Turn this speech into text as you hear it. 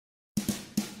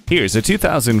Here's a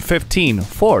 2015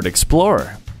 Ford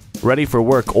Explorer. Ready for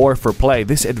work or for play,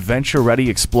 this adventure-ready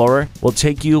Explorer will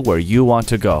take you where you want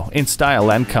to go in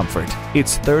style and comfort.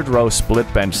 Its third-row split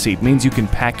bench seat means you can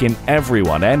pack in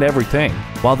everyone and everything,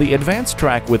 while the advanced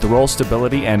track with roll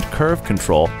stability and curve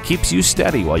control keeps you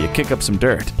steady while you kick up some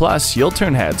dirt. Plus, you'll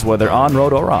turn heads whether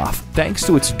on-road or off, thanks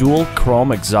to its dual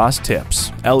chrome exhaust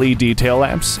tips, LED tail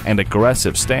lamps, and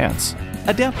aggressive stance.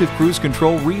 Adaptive Cruise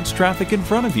Control reads traffic in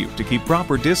front of you to keep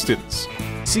proper distance.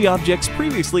 See objects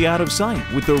previously out of sight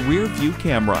with the rear view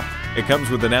camera. It comes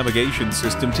with a navigation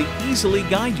system to easily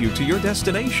guide you to your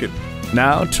destination.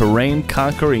 Now,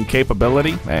 terrain-conquering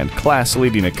capability and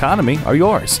class-leading economy are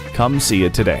yours. Come see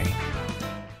it today.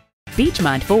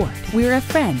 Beechmont Ford, we're a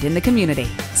friend in the community.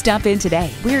 Stop in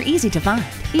today. We're easy to find,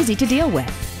 easy to deal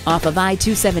with. Off of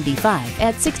I-275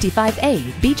 at 65A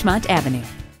Beechmont Avenue.